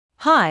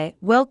Hi,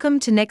 welcome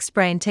to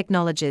NextBrain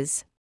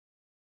Technologies.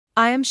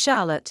 I am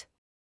Charlotte.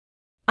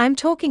 I'm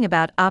talking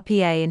about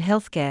RPA in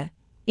healthcare,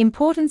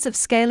 importance of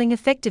scaling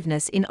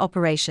effectiveness in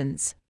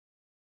operations.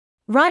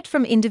 Right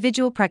from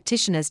individual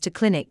practitioners to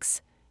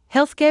clinics,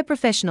 healthcare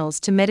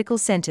professionals to medical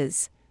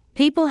centers,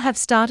 people have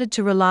started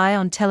to rely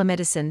on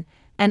telemedicine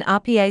and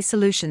RPA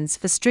solutions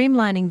for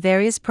streamlining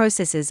various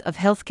processes of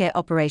healthcare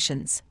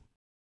operations.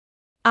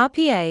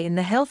 RPA in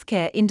the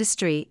healthcare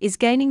industry is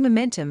gaining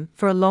momentum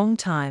for a long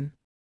time.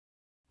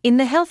 In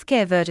the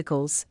healthcare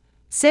verticals,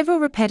 several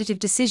repetitive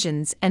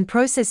decisions and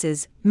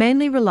processes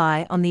mainly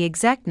rely on the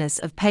exactness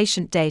of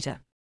patient data.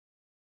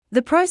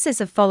 The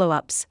process of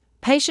follow-ups,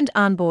 patient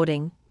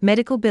onboarding,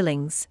 medical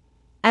billings,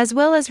 as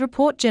well as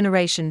report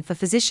generation for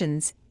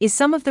physicians, is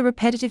some of the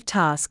repetitive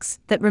tasks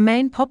that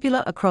remain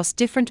popular across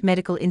different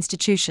medical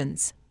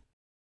institutions.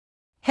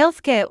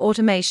 Healthcare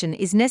automation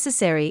is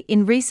necessary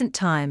in recent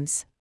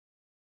times.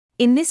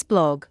 In this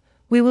blog,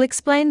 we will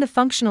explain the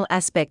functional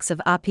aspects of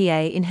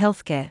RPA in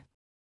healthcare.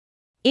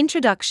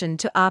 Introduction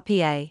to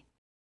RPA.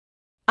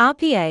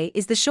 RPA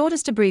is the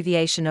shortest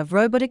abbreviation of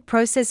Robotic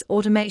Process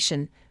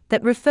Automation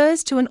that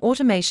refers to an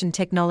automation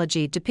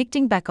technology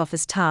depicting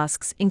back-office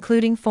tasks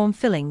including form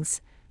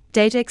fillings,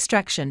 data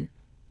extraction,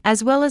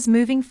 as well as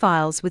moving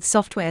files with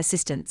software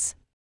assistance.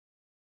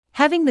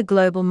 Having the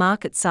global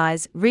market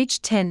size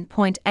reach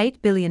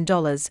 $10.8 billion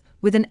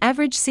with an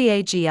average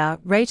CAGR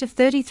rate of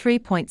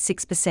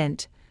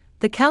 33.6%,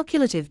 the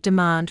calculative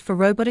demand for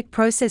robotic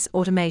process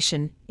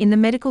automation in the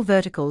medical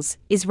verticals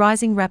is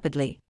rising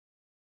rapidly.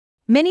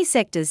 Many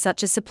sectors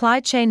such as supply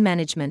chain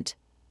management,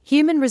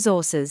 human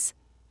resources,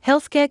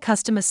 healthcare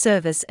customer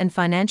service and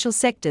financial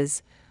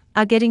sectors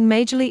are getting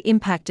majorly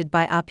impacted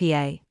by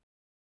RPA.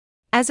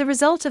 As a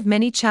result of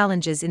many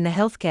challenges in the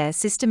healthcare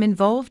system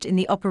involved in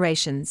the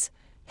operations,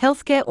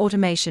 healthcare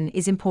automation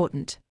is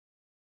important.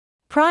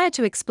 Prior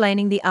to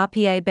explaining the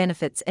RPA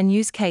benefits and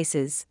use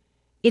cases,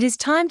 it is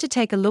time to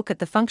take a look at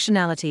the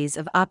functionalities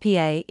of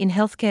RPA in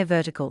healthcare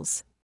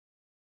verticals.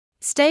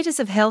 Status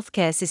of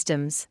healthcare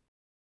systems.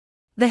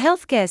 The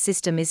healthcare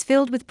system is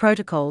filled with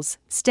protocols,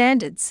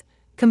 standards,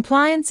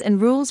 compliance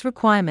and rules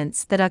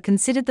requirements that are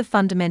considered the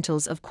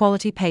fundamentals of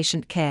quality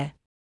patient care.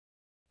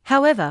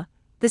 However,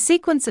 the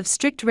sequence of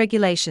strict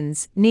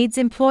regulations needs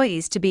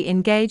employees to be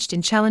engaged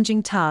in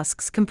challenging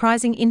tasks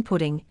comprising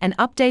inputting and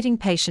updating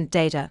patient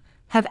data,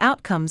 have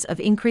outcomes of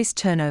increased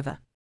turnover.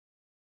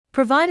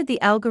 Provided the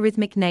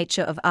algorithmic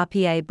nature of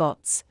RPA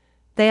bots,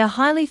 they are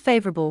highly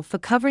favorable for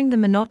covering the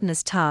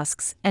monotonous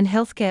tasks and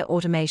healthcare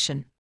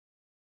automation.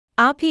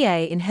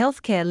 RPA in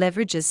healthcare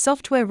leverages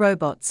software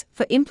robots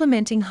for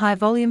implementing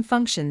high-volume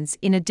functions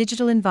in a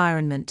digital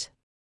environment.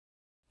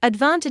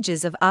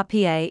 Advantages of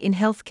RPA in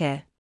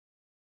healthcare.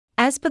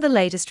 As per the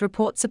latest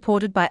report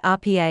supported by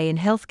RPA in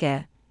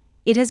healthcare,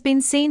 it has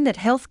been seen that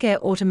healthcare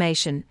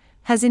automation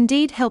has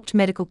indeed helped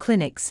medical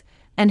clinics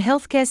and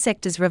healthcare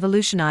sectors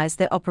revolutionize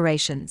their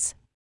operations.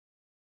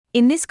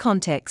 In this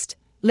context,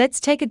 let's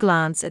take a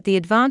glance at the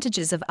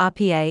advantages of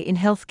RPA in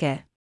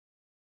healthcare.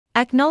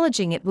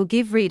 Acknowledging it will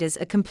give readers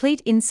a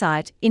complete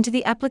insight into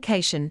the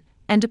application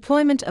and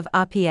deployment of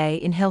RPA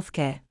in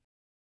healthcare.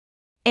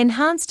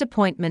 Enhanced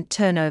appointment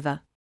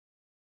turnover.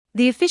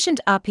 The efficient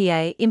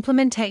RPA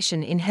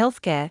implementation in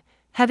healthcare,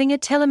 having a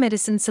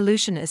telemedicine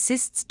solution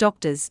assists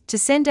doctors to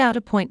send out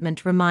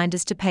appointment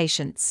reminders to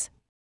patients.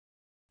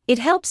 It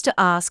helps to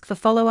ask for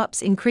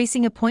follow-ups,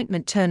 increasing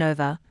appointment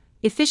turnover,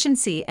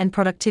 efficiency and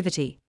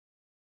productivity.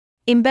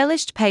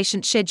 Embellished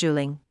patient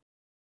scheduling.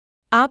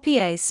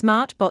 RPA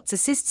smart bots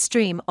assist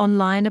stream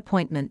online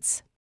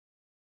appointments.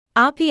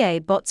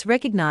 RPA bots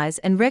recognize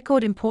and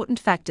record important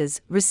factors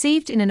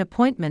received in an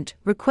appointment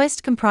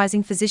request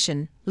comprising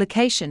physician,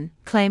 location,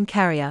 claim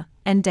carrier,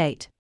 and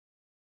date.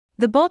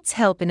 The bots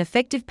help in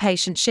effective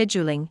patient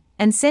scheduling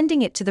and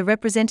sending it to the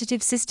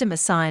representative system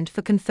assigned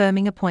for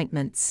confirming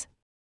appointments.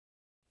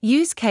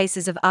 Use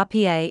cases of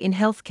RPA in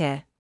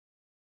healthcare.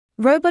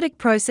 Robotic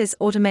process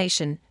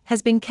automation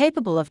has been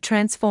capable of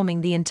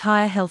transforming the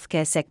entire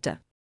healthcare sector.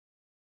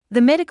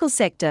 The medical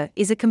sector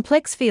is a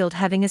complex field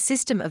having a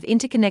system of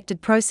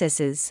interconnected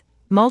processes,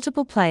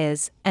 multiple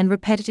players, and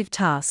repetitive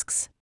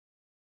tasks.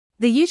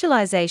 The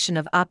utilization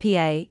of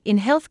RPA in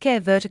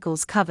healthcare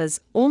verticals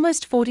covers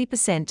almost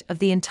 40% of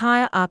the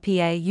entire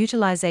RPA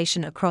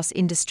utilization across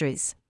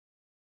industries.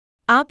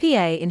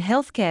 RPA in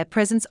healthcare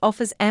presence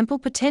offers ample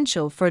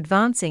potential for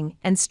advancing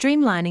and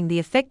streamlining the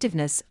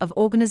effectiveness of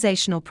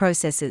organizational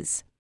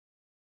processes.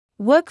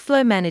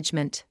 Workflow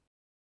management.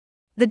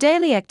 The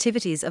daily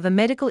activities of a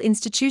medical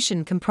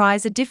institution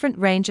comprise a different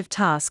range of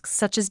tasks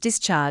such as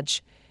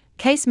discharge,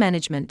 case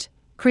management,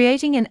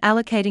 creating and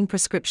allocating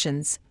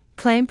prescriptions,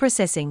 claim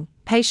processing,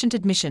 patient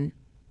admission,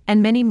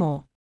 and many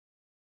more.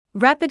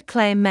 Rapid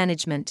claim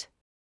management.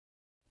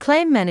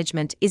 Claim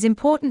management is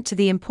important to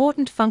the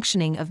important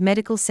functioning of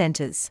medical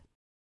centers.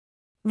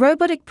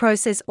 Robotic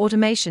process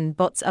automation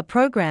bots are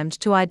programmed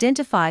to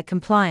identify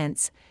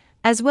compliance,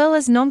 as well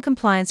as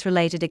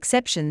non-compliance-related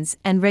exceptions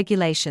and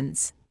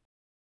regulations.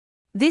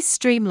 This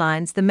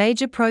streamlines the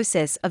major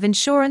process of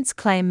insurance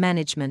claim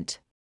management.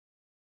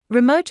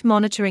 Remote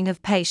monitoring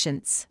of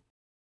patients.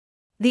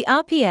 The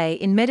RPA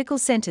in medical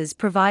centers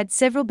provides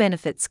several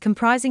benefits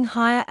comprising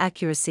higher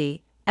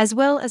accuracy, as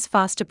well as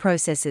faster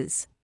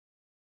processes.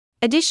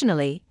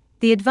 Additionally,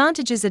 the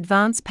advantages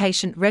advance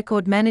patient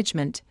record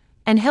management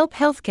and help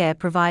healthcare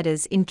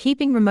providers in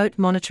keeping remote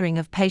monitoring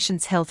of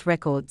patients' health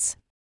records.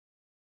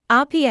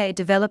 RPA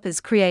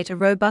developers create a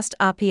robust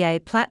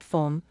RPA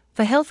platform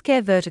for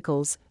healthcare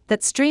verticals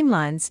that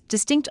streamlines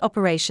distinct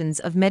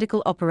operations of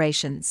medical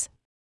operations.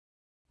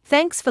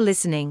 Thanks for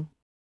listening.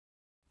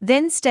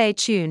 Then stay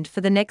tuned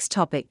for the next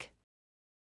topic.